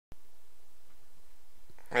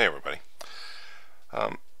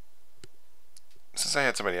Since I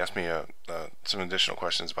had somebody ask me some additional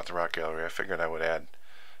questions about the Rok Gallery, I figured I would add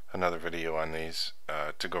another video on these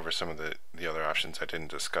to go over some of the other options I didn't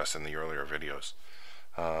discuss in the earlier videos.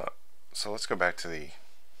 So let's go back to the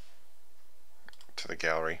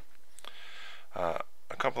gallery. A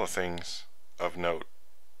couple of things of note.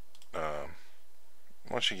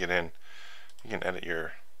 Once you get in, you can edit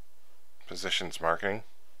your positions marking.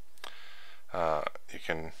 You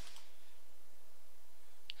can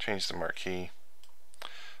change the marquee.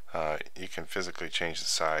 You can physically change the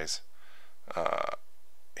size.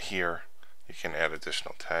 Here you can add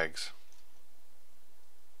additional tags.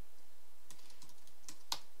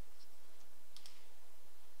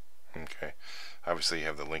 Okay, obviously you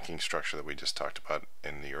have the linking structure that we just talked about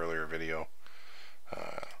in the earlier video.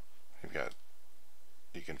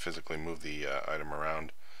 You can physically move the item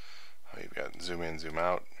around. You've got zoom in, zoom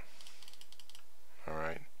out.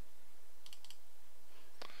 Alright.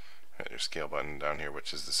 Your scale button down here,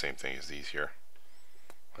 which is the same thing as these here.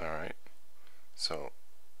 Alright, so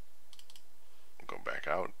we'll go back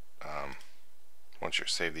out. Once you've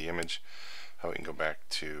saved the image, we can go back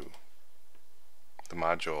to the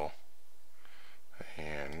module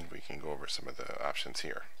and we can go over some of the options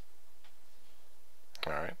here.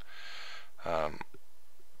 Alright.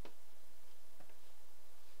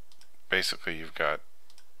 Basically you've got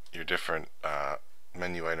your different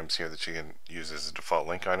menu items here that you can use as a default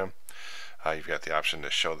link item. You've got the option to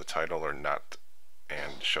show the title or not,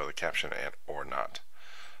 and show the caption and or not.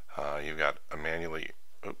 You've got a manually,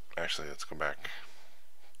 actually let's go back.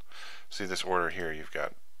 See this order here, you've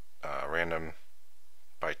got random,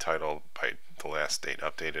 by title, by the last date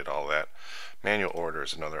updated, all that. Manual order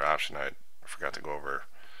is another option I forgot to go over.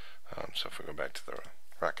 So if we go back to the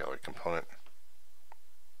Rok Gallery component,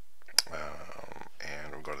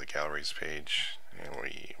 and we'll go to the galleries page, and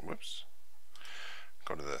we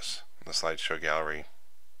go to this. The slideshow gallery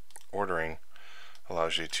ordering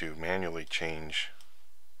allows you to manually change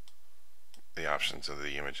the options of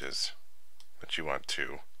the images that you want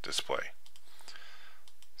to display.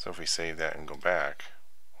 So if we save that and go back,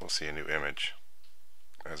 we'll see a new image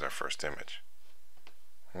as our first image.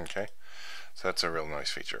 Okay, so that's a real nice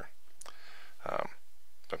feature.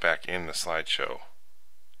 But back in the slideshow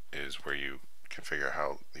is where you configure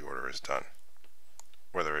how the order is done,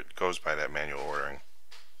 whether it goes by that manual ordering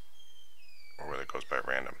or whether it goes by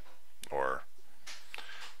random or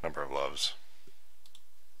number of loves.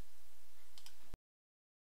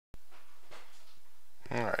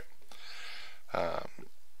 Alright,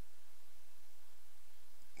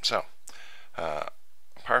 so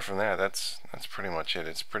apart from that, that's pretty much it.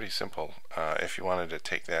 It's pretty simple. If you wanted to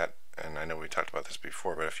take that, and I know we talked about this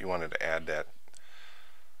before, but if you wanted to add that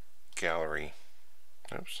gallery,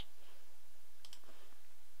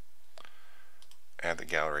 add the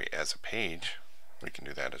gallery as a page, we can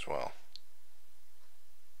do that as well.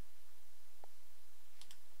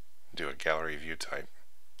 Do a gallery view type,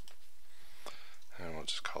 and we'll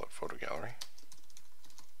just call it photo gallery.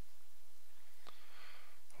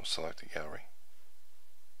 We'll select the gallery.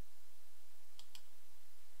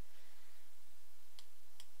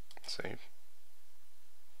 Save.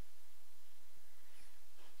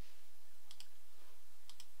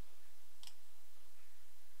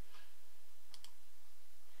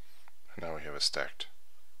 And now we have a stacked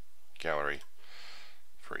gallery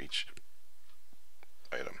for each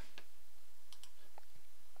item.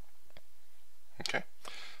 Okay,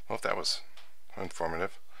 well, if that was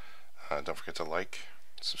informative, don't forget to like,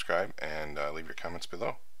 subscribe, and leave your comments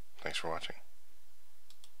below. Thanks for watching.